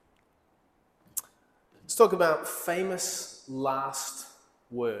Let's talk about famous last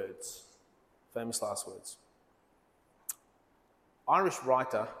words. Famous last words. Irish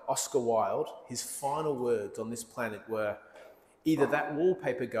writer Oscar Wilde, his final words on this planet were, either that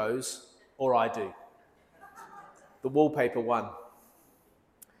wallpaper goes or I do. The wallpaper won.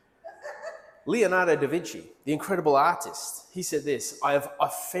 Leonardo da Vinci, the incredible artist, he said this, I have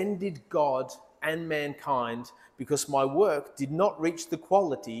offended God and mankind because my work did not reach the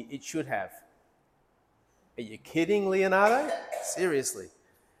quality it should have. Are you kidding, Leonardo? Seriously.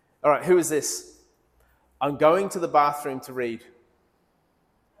 All right, who is this? I'm going to the bathroom to read.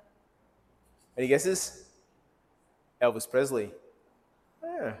 Any guesses? Elvis Presley.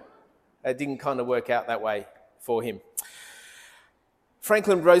 Yeah, it didn't kind of work out that way for him.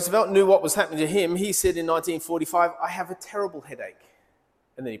 Franklin Roosevelt knew what was happening to him. He said in 1945, I have a terrible headache.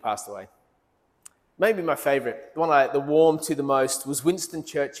 And then he passed away. Maybe my favorite, the one that warmed to the most, was Winston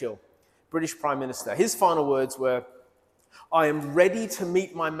Churchill, British Prime Minister. His final words were, I am ready to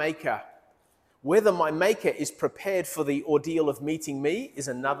meet my maker. Whether my maker is prepared for the ordeal of meeting me is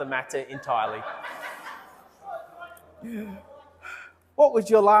another matter entirely. What would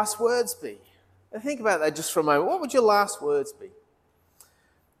your last words be? Think about that just for a moment. What would your last words be?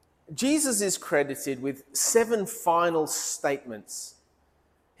 Jesus is credited with 7 final statements,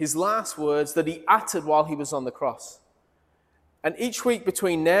 his last words that he uttered while he was on the cross. And each week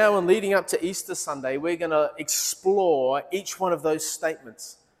between now and leading up to Easter Sunday, we're going to explore each one of those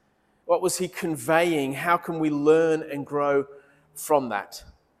statements. What was he conveying? How can we learn and grow from that?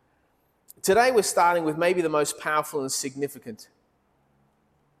 Today we're starting with maybe the most powerful and significant.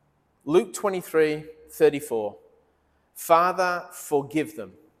 Luke 23:34. Father, forgive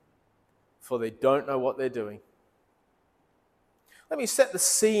them, for they don't know what they're doing. Let me set the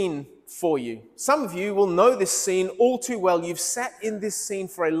scene for you. Some of you will know this scene all too well. You've sat in this scene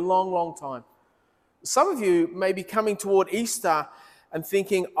for a long, long time. Some of you may be coming toward Easter and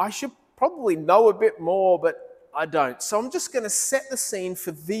thinking, I should probably know a bit more, but I don't. So I'm just going to set the scene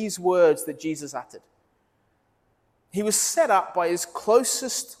for these words that Jesus uttered. He was set up by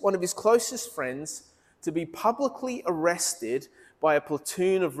one of his closest friends to be publicly arrested by a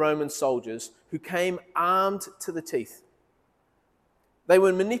platoon of Roman soldiers who came armed to the teeth. They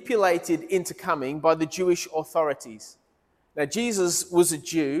were manipulated into coming by the Jewish authorities. Now, Jesus was a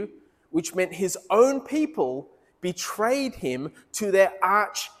Jew, which meant his own people betrayed him to their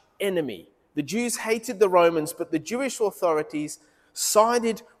arch enemy. The Jews hated the Romans, but the Jewish authorities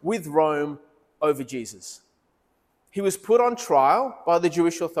sided with Rome over Jesus. He was put on trial by the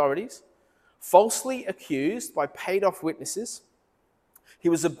Jewish authorities, falsely accused by paid-off witnesses. He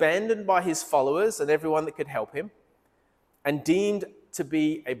was abandoned by his followers and everyone that could help him, and deemed to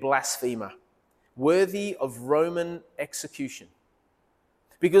be a blasphemer, worthy of Roman execution.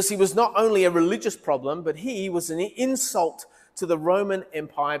 Because he was not only a religious problem, but he was an insult to the Roman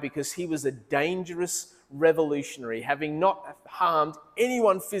Empire because he was a dangerous revolutionary, having not harmed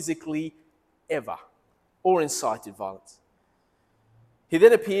anyone physically ever or incited violence. He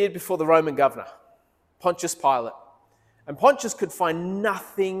then appeared before the Roman governor, Pontius Pilate, and Pontius could find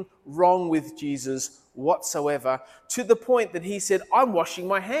nothing wrong with Jesus whatsoever, to the point that he said, I'm washing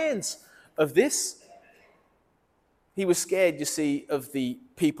my hands of this. He was scared, you see, of the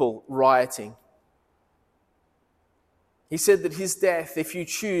people rioting. He said that his death, if you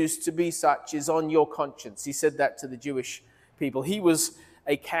choose to be such, is on your conscience. He said that to the Jewish people. He was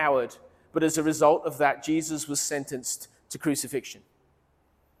a coward, but as a result of that, Jesus was sentenced to crucifixion.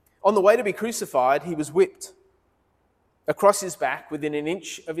 On the way to be crucified, he was whipped across his back within an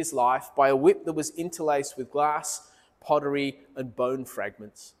inch of his life by a whip that was interlaced with glass, pottery, and bone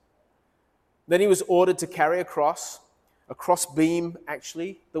fragments. Then he was ordered to carry a cross beam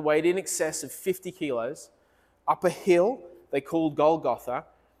actually, the weight in excess of 50 kilos, up a hill they called Golgotha,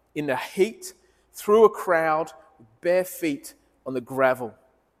 in the heat, through a crowd, with bare feet on the gravel.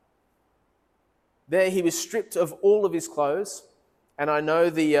 There he was stripped of all of his clothes. And I know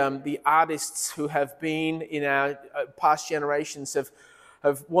the artists who have been in our past generations have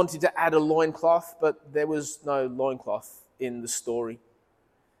wanted to add a loincloth, but there was no loincloth in the story.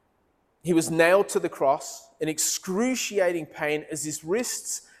 He was nailed to the cross in excruciating pain as his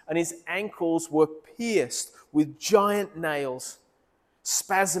wrists and his ankles were pierced with giant nails,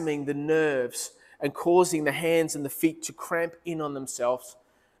 spasming the nerves and causing the hands and the feet to cramp in on themselves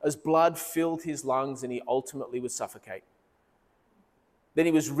as blood filled his lungs and he ultimately would suffocate. Then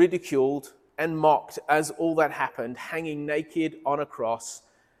he was ridiculed and mocked as all that happened, hanging naked on a cross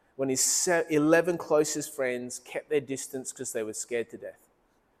when his 11 closest friends kept their distance because they were scared to death.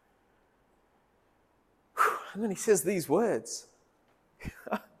 And then he says these words.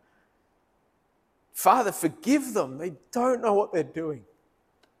 Father, forgive them. They don't know what they're doing.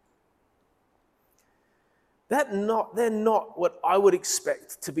 They're not what I would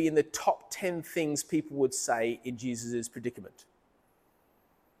expect to be in the top 10 things people would say in Jesus' predicament.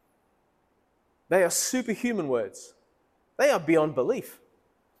 They are superhuman words. They are beyond belief.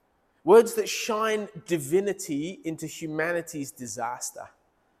 Words that shine divinity into humanity's disaster.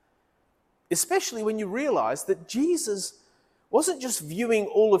 Especially when you realize that Jesus wasn't just viewing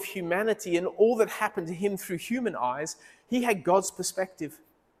all of humanity and all that happened to him through human eyes. He had God's perspective.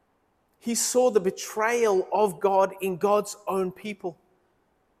 He saw the betrayal of God in God's own people.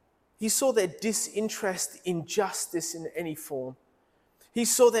 He saw their disinterest in justice in any form. He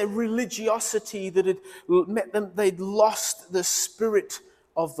saw their religiosity that had met them. They'd lost the spirit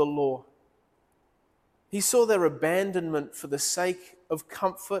of the law. He saw their abandonment for the sake of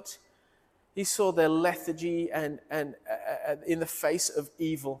comfort. He saw their lethargy and in the face of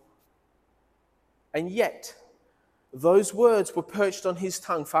evil. And yet, those words were perched on his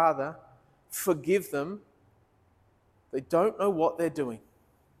tongue. Father, forgive them. They don't know what they're doing.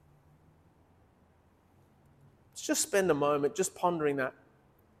 Let's just spend a moment just pondering that.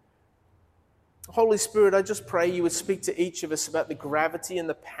 Holy Spirit, I just pray you would speak to each of us about the gravity and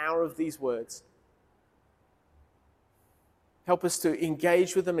the power of these words. Help us to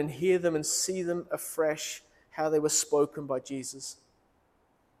engage with them and hear them and see them afresh, how they were spoken by Jesus.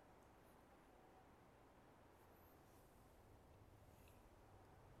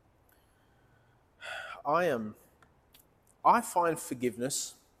 I find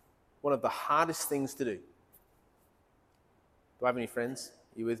forgiveness one of the hardest things to do. Do I have any friends?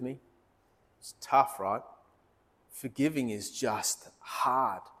 Are you with me? It's tough, right? Forgiving is just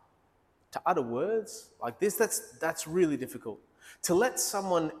hard. To utter words like this, that's really difficult. To let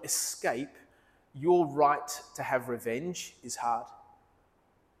someone escape your right to have revenge is hard.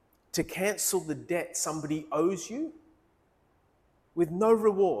 To cancel the debt somebody owes you with no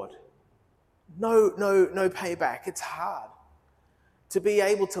reward, no payback, it's hard. To be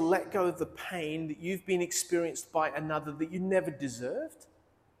able to let go of the pain that you've been experienced by another that you never deserved.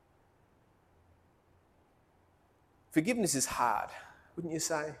 Forgiveness is hard, wouldn't you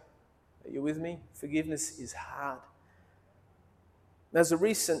say? Are you with me? Forgiveness is hard. There's a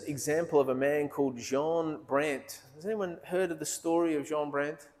recent example of a man called Jean Brandt. Has anyone heard of the story of Jean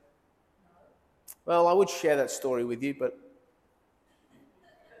Brandt? Well, I would share that story with you, but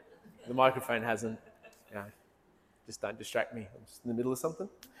the microphone hasn't. Yeah, just don't distract me. I'm just in the middle of something.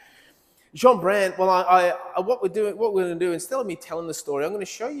 Jean Brandt, well, what we're going to do, instead of me telling the story, I'm going to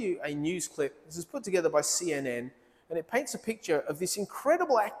show you a news clip. This is put together by CNN. And it paints a picture of this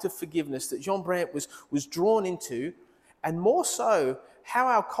incredible act of forgiveness that Jean Brandt was drawn into, and more so, how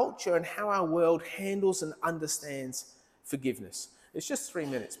our culture and how our world handles and understands forgiveness. It's just 3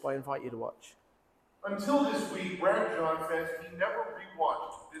 minutes, but I invite you to watch. Until this week, Brad John says he never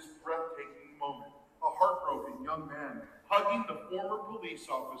rewatched this breathtaking moment. A heartbroken young man hugging the former police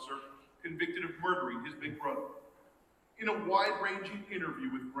officer convicted of murdering his big brother. In a wide-ranging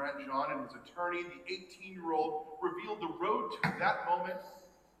interview with Grant John and his attorney, the 18-year-old revealed the road to that moment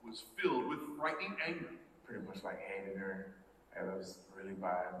was filled with frightening anger. Pretty much hated her. It was really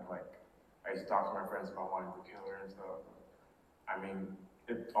bad. I used to talk to my friends about wanting to kill her and stuff. I mean,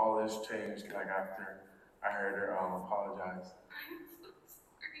 all this changed after I heard her apologize. I'm so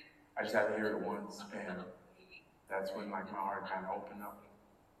sorry. I just had to hear it once, and that's when my heart kind of opened up.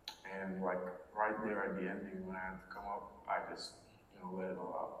 And right there at the ending, when I had to come up, I just let it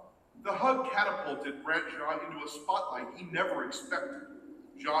all out. The hug catapulted Brant John into a spotlight he never expected.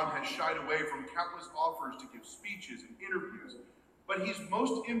 John has shied away from countless offers to give speeches and interviews, but he's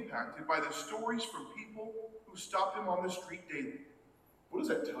most impacted by the stories from people who stop him on the street daily. What does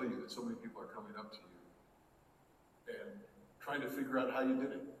that tell you that so many people are coming up to you and trying to figure out how you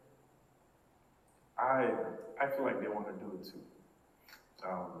did it? I feel like they want to do it too.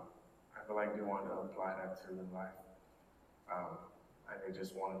 I feel like they want to apply that to their life. And they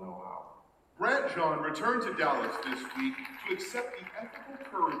just want to know how. Brant John returned to Dallas this week to accept the Ethical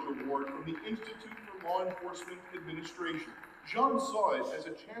Courage Award from the Institute for Law Enforcement Administration. John saw it as a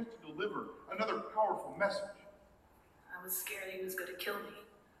chance to deliver another powerful message. I was scared he was going to kill me.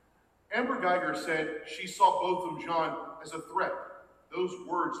 Amber Geiger said she saw Botham Jean as a threat. Those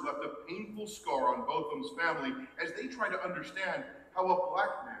words left a painful scar on Botham's family as they try to understand how a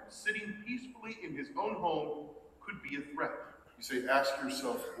black man sitting peacefully in his own home could be a threat. You say, ask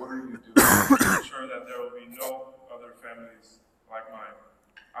yourself, what are you doing? To ensure that there will be no other families like mine.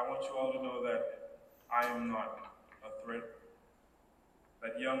 I want you all to know that I am not a threat,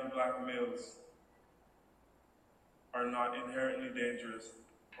 that young black males are not inherently dangerous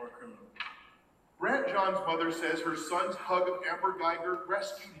or criminal. Brant John's mother says her son's hug of Amber Geiger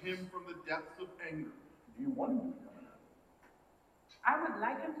rescued him from the depths of anger. Do you want him to be coming out? I would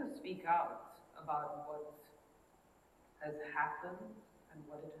like him to speak out about what has happened and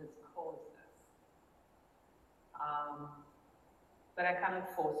what it has caused us. But I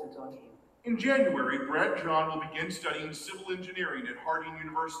cannot force it on him. In January, Brant John will begin studying civil engineering at Harding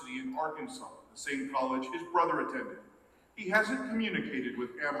University in Arkansas, the same college his brother attended. He hasn't communicated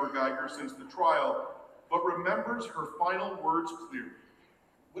with Amber Geiger since the trial, but remembers her final words clearly.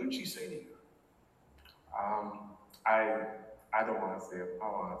 What did she say to you? I don't want to say it. I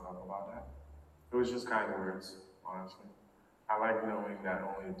don't want to talk about that. It was just kind words, honestly. I like knowing that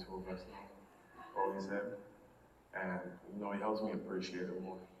only the two of us know what we said. And, you know, it helps me appreciate it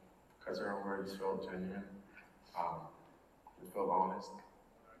more. Because her words felt genuine. It felt honest.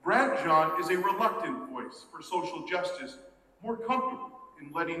 Brant John is a reluctant voice for social justice, more comfortable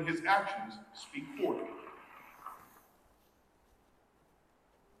in letting his actions speak for him.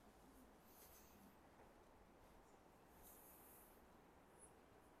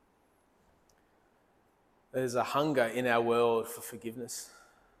 There's a hunger in our world for forgiveness.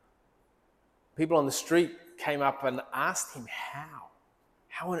 People on the street came up and asked him how.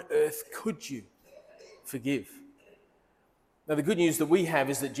 How on earth could you forgive? Now, the good news that we have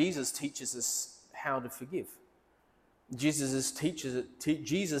is that Jesus teaches us how to forgive. Jesus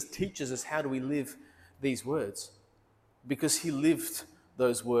teaches us how do we live these words, because he lived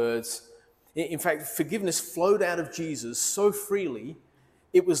those words. In fact, forgiveness flowed out of Jesus so freely,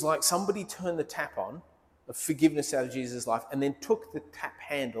 it was like somebody turned the tap on of forgiveness out of Jesus' life and then took the tap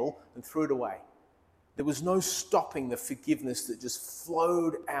handle and threw it away. There was no stopping the forgiveness that just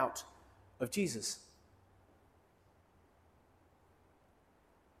flowed out of Jesus.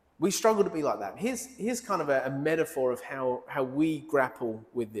 We struggle to be like that. Here's kind of a metaphor of how we grapple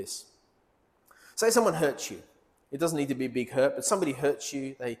with this. Say someone hurts you. It doesn't need to be a big hurt, but somebody hurts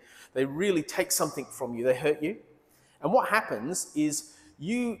you. They really take something from you. They hurt you. And what happens is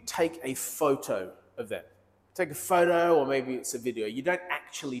you take a photo of them. Take a photo, or maybe it's a video. You don't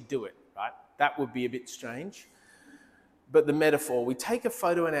actually do it, right? That would be a bit strange. But the metaphor, we take a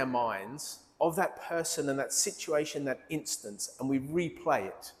photo in our minds of that person and that situation, that instance, and we replay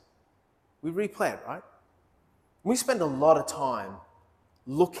it. We replay it, right? We spend a lot of time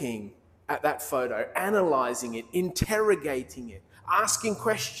looking at that photo, analyzing it, interrogating it, asking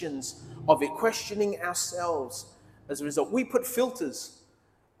questions of it, questioning ourselves as a result. We put filters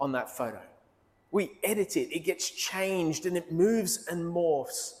on that photo. We edit it, it gets changed, and it moves and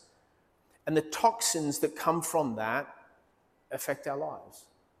morphs. And the toxins that come from that affect our lives.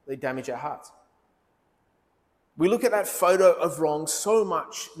 They damage our hearts. We look at that photo of wrong so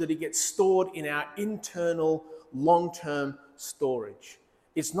much that it gets stored in our internal long-term storage.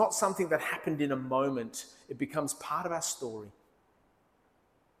 It's not something that happened in a moment. It becomes part of our story.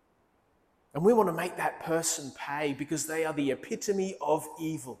 And we want to make that person pay because they are the epitome of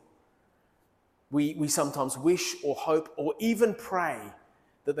evil. We sometimes wish or hope or even pray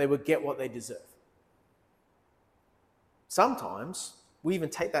that they would get what they deserve. Sometimes we even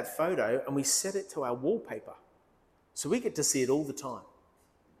take that photo and we set it to our wallpaper so we get to see it all the time.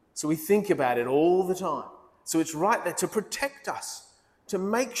 So we think about it all the time. So it's right there to protect us, to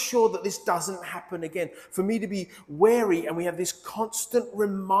make sure that this doesn't happen again, for me to be wary, and we have this constant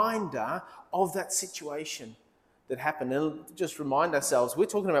reminder of that situation that happened. And just remind ourselves, we're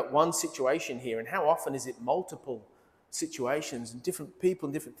talking about one situation here, and how often is it multiple situations and different people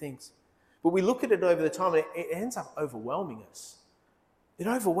and different things? But we look at it over the time and it ends up overwhelming us. It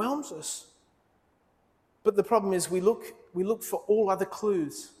overwhelms us. But the problem is we look for all other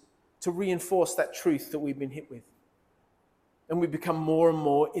clues to reinforce that truth that we've been hit with. And we become more and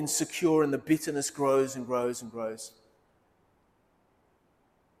more insecure, and the bitterness grows and grows and grows.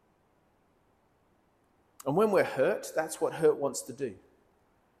 And when we're hurt, that's what hurt wants to do.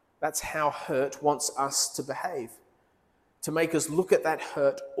 That's how hurt wants us to behave. To make us look at that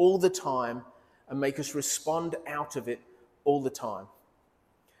hurt all the time and make us respond out of it all the time.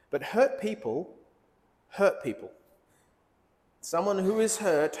 But hurt people hurt people. Someone who is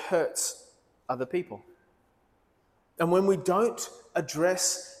hurt hurts other people. And when we don't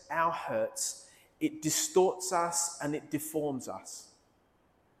address our hurts, it distorts us and it deforms us.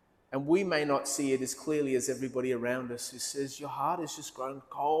 And we may not see it as clearly as everybody around us who says, your heart has just grown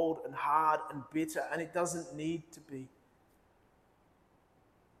cold and hard and bitter, and it doesn't need to be.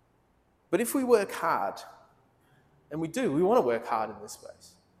 But if we work hard, and we do, we want to work hard in this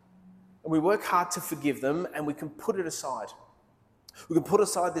space, and we work hard to forgive them, and we can put it aside. We can put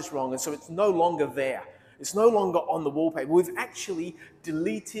aside this wrong, and so it's no longer there. It's no longer on the wallpaper. We've actually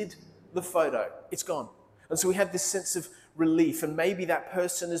deleted the photo. It's gone. And so we have this sense of relief, and maybe that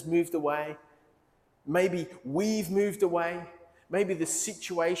person has moved away. Maybe we've moved away. Maybe the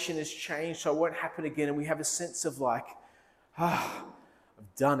situation has changed so it won't happen again, and we have a sense of like, I've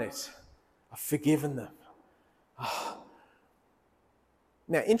done it. I've forgiven them.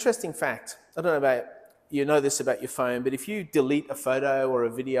 Now, interesting fact, I don't know about you know this about your phone, but if you delete a photo or a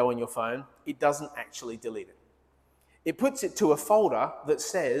video on your phone, it doesn't actually delete it. It puts it to a folder that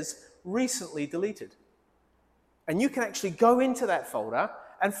says recently deleted. And you can actually go into that folder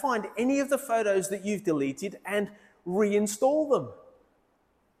and find any of the photos that you've deleted and reinstall them.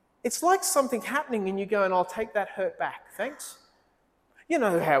 It's like something happening and you go, and I'll take that hurt back, thanks. You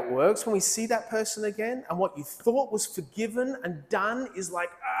know how it works when we see that person again and what you thought was forgiven and done is like,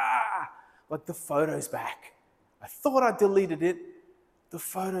 like the photo's back. I thought I deleted it, the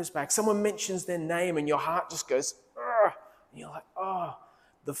photo's back. Someone mentions their name and your heart just goes, and you're like,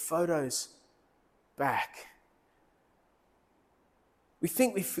 the photo's back. We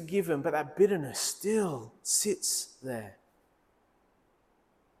think we've forgiven, but that bitterness still sits there.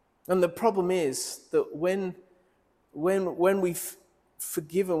 And the problem is that when we've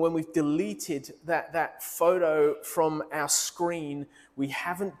forgiven, when we've deleted that photo from our screen, we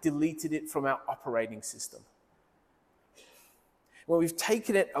haven't deleted it from our operating system. When we've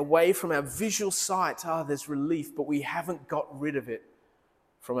taken it away from our visual sight, there's relief, but we haven't got rid of it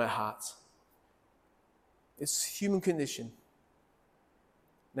from our hearts. It's human condition.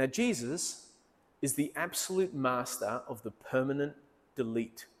 Now, Jesus is the absolute master of the permanent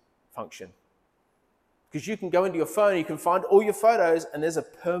delete function. Because you can go into your phone, you can find all your photos, and there's a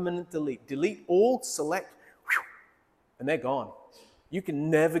permanent delete. Delete all, select, and they're gone. You can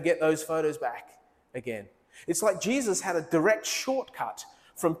never get those photos back again. It's like Jesus had a direct shortcut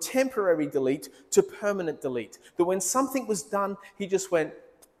from temporary delete to permanent delete. That when something was done, he just went,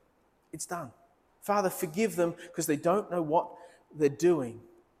 it's done. Father, forgive them because they don't know what they're doing.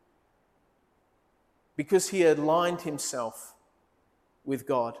 Because he aligned himself with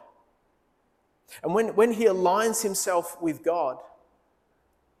God. And when he aligns himself with God,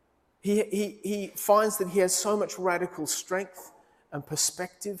 he finds that he has so much radical strength and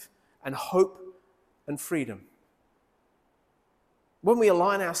perspective and hope and freedom. When we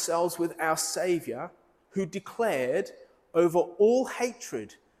align ourselves with our Savior, who declared over all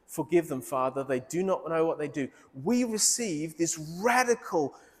hatred, forgive them, Father, they do not know what they do, we receive this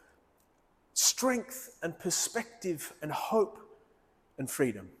radical strength and perspective and hope and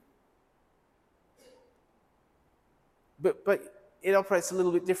freedom. But it operates a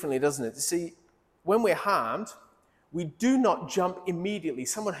little bit differently, doesn't it? You see, when we're harmed, we do not jump immediately.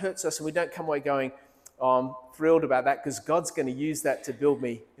 Someone hurts us and we don't come away going, I'm thrilled about that because God's going to use that to build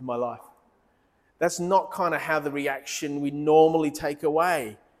me in my life. That's not kind of how the reaction we normally take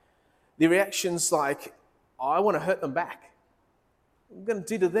away. The reaction's like, I want to hurt them back. I'm going to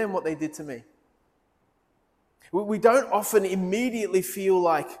do to them what they did to me. We don't often immediately feel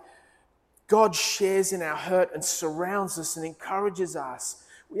like God shares in our hurt and surrounds us and encourages us.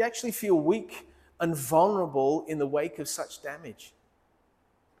 We actually feel weak and vulnerable in the wake of such damage.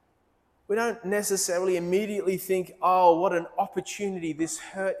 We don't necessarily immediately think, what an opportunity this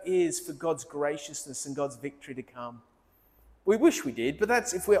hurt is for God's graciousness and God's victory to come. We wish we did, but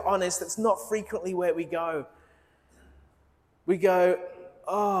that's, if we're honest, that's not frequently where we go. We go,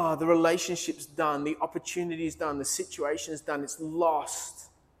 the relationship's done, the opportunity's done, the situation's done, it's lost.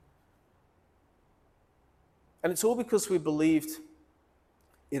 And it's all because we believed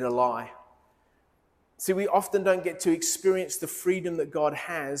in a lie. See, we often don't get to experience the freedom that God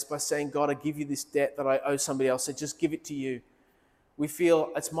has by saying, God, I give you this debt that I owe somebody else, so just give it to you. We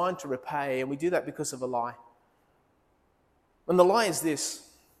feel it's mine to repay, and we do that because of a lie. And the lie is this: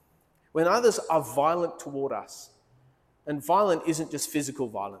 when others are violent toward us, and violent isn't just physical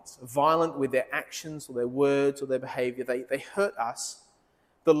violence, violent with their actions or their words or their behavior, they hurt us.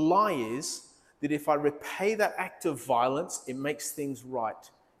 The lie is that if I repay that act of violence, it makes things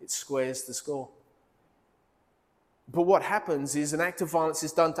right. It squares the score. But what happens is an act of violence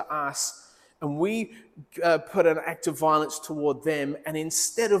is done to us, and we put an act of violence toward them, and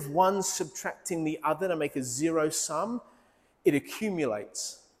instead of one subtracting the other to make a zero sum, it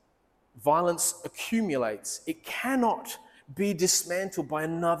accumulates. Violence accumulates. It cannot be dismantled by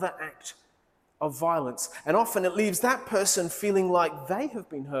another act of violence. And often it leaves that person feeling like they have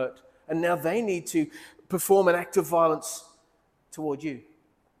been hurt, and now they need to perform an act of violence toward you.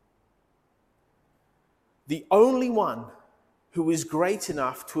 The only one who is great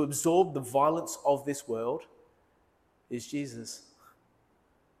enough to absorb the violence of this world is Jesus.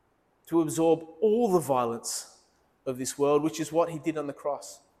 To absorb all the violence of this world, which is what he did on the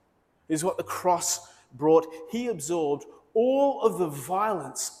cross. is what the cross brought. He absorbed all of the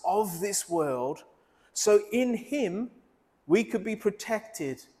violence of this world, so in him we could be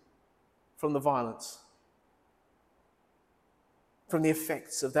protected from the violence, from the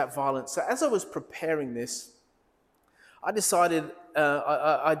effects of that violence. So as I was preparing this, I decided,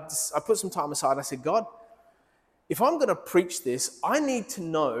 I put some time aside. I said, God, if I'm going to preach this, I need to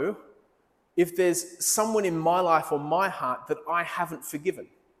know if there's someone in my life or my heart that I haven't forgiven,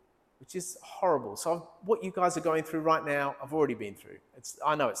 which is horrible. So what you guys are going through right now, I've already been through.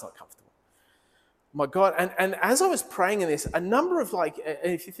 I know it's not comfortable. My God, and as I was praying in this, a number of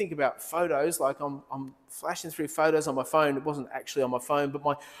if you think about photos, I'm flashing through photos on my phone. It wasn't actually on my phone, but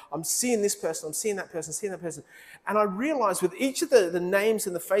I'm seeing this person, I'm seeing that person, seeing that person. And I realized with each of the names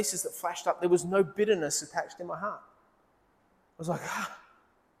and the faces that flashed up, there was no bitterness attached in my heart. I was like,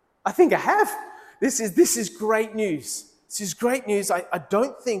 I think I have. This is great news. This is great news. I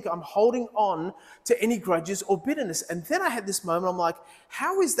don't think I'm holding on to any grudges or bitterness. And then I had this moment, I'm like,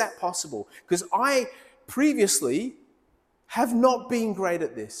 how is that possible? Because I previously have not been great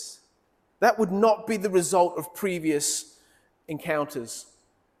at this. That would not be the result of previous encounters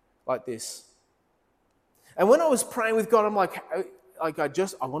like this. And when I was praying with God, I'm like I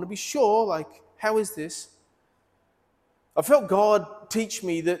want to be sure, how is this? I felt God teach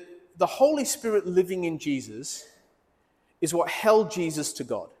me that the Holy Spirit living in Jesus is what held Jesus to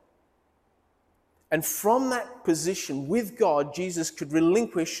God. And from that position with God, Jesus could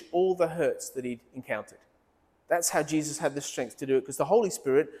relinquish all the hurts that he'd encountered. That's how Jesus had the strength to do it, because the Holy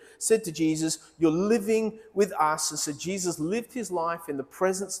Spirit said to Jesus, you're living with us. And so Jesus lived his life in the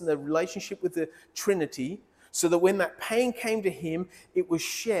presence and the relationship with the Trinity, so that when that pain came to him, it was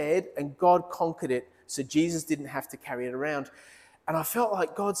shared and God conquered it, so Jesus didn't have to carry it around. And I felt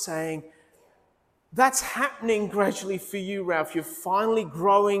like God saying, that's happening gradually for you, Ralph. You're finally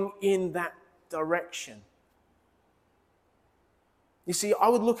growing in that direction. You see, I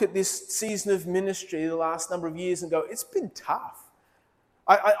would look at this season of ministry the last number of years and go, it's been tough.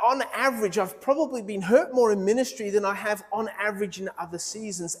 On average, I've probably been hurt more in ministry than I have on average in other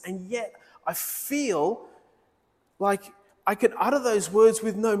seasons. And yet I feel like I can utter those words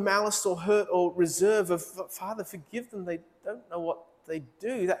with no malice or hurt or reserve of, Father, forgive them. They don't know what they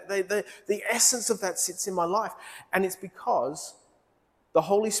do. The essence of that sits in my life. And it's because the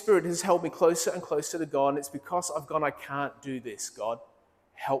Holy Spirit has held me closer and closer to God. And it's because I've gone, I can't do this. God,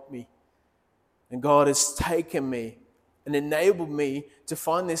 help me. And God has taken me and enabled me to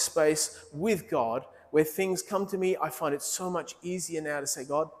find this space with God where things come to me. I find it so much easier now to say,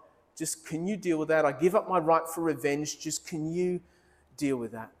 God, just can you deal with that? I give up my right for revenge. Just can you deal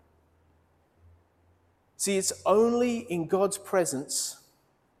with that? See, it's only in God's presence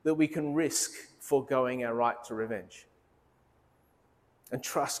that we can risk foregoing our right to revenge and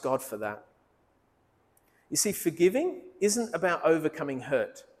trust God for that. You see, forgiving isn't about overcoming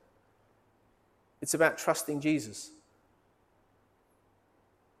hurt. It's about trusting Jesus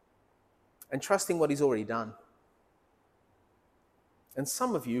and trusting what he's already done. And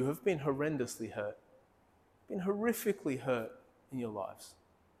some of you have been horrendously hurt, been horrifically hurt in your lives.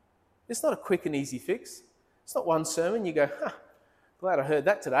 It's not a quick and easy fix. It's not one sermon, you go, glad I heard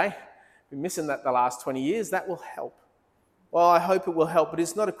that today. Been missing that the last 20 years, that will help. Well, I hope it will help, but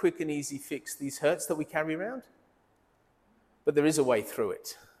it's not a quick and easy fix, these hurts that we carry around. But there is a way through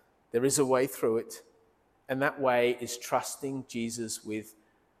it. There is a way through it. And that way is trusting Jesus with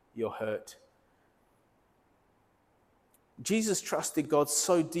your hurt. Jesus trusted God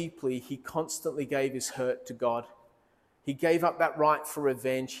so deeply, he constantly gave his hurt to God. He gave up that right for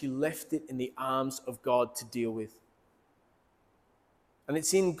revenge. He left it in the arms of God to deal with. And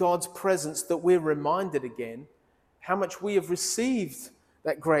it's in God's presence that we're reminded again how much we have received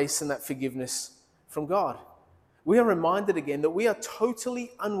that grace and that forgiveness from God. We are reminded again that we are totally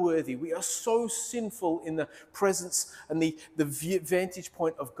unworthy. We are so sinful in the presence and the vantage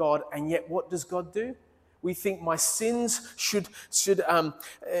point of God. And yet what does God do? We think my sins should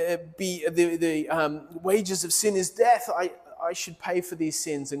be the wages of sin is death. I should pay for these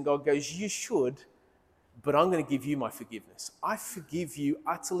sins. And God goes, you should, but I'm going to give you my forgiveness. I forgive you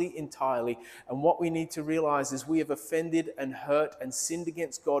utterly, entirely. And what we need to realize is we have offended and hurt and sinned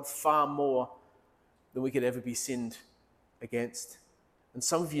against God far more than we could ever be sinned against. And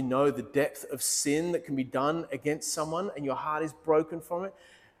some of you know the depth of sin that can be done against someone, and your heart is broken from it.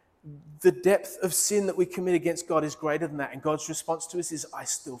 The depth of sin that we commit against God is greater than that. And God's response to us is, I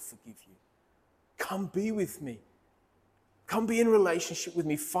still forgive you. Come be with me. Come be in relationship with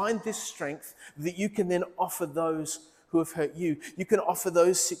me. Find this strength that you can then offer those who have hurt you. You can offer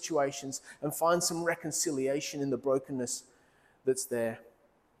those situations and find some reconciliation in the brokenness that's there.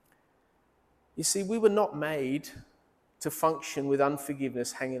 You see, we were not made to function with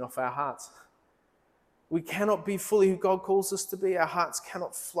unforgiveness hanging off our hearts. We cannot be fully who God calls us to be. Our hearts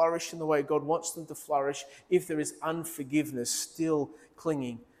cannot flourish in the way God wants them to flourish if there is unforgiveness still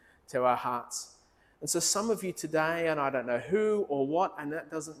clinging to our hearts. And so some of you today, and I don't know who or what, and that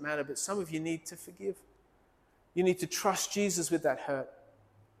doesn't matter, but some of you need to forgive. You need to trust Jesus with that hurt.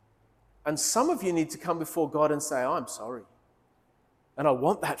 And some of you need to come before God and say, I'm sorry. And I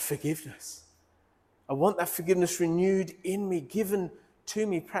want that forgiveness. I want that forgiveness renewed in me, given to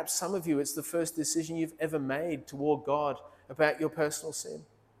me. Perhaps some of you, it's the first decision you've ever made toward God about your personal sin.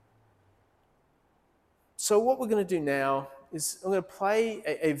 So what we're going to do now is I'm going to play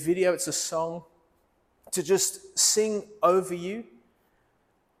a video. It's a song to just sing over you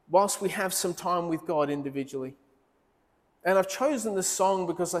whilst we have some time with God individually. And I've chosen this song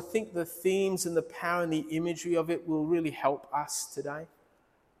because I think the themes and the power and the imagery of it will really help us today.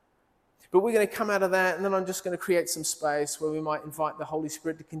 But we're going to come out of that, and then I'm just going to create some space where we might invite the Holy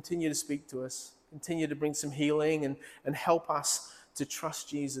Spirit to continue to speak to us, continue to bring some healing and help us to trust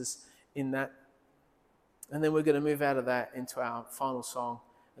Jesus in that. And then we're going to move out of that into our final song,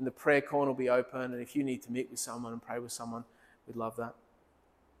 and the prayer corner will be open, and if you need to meet with someone and pray with someone, we'd love that.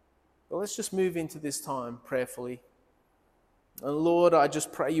 But let's just move into this time prayerfully. And Lord, I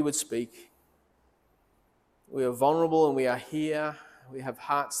just pray you would speak. We are vulnerable and we are here. We have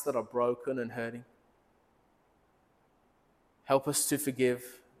hearts that are broken and hurting. Help us to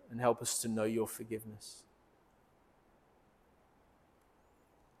forgive and help us to know your forgiveness.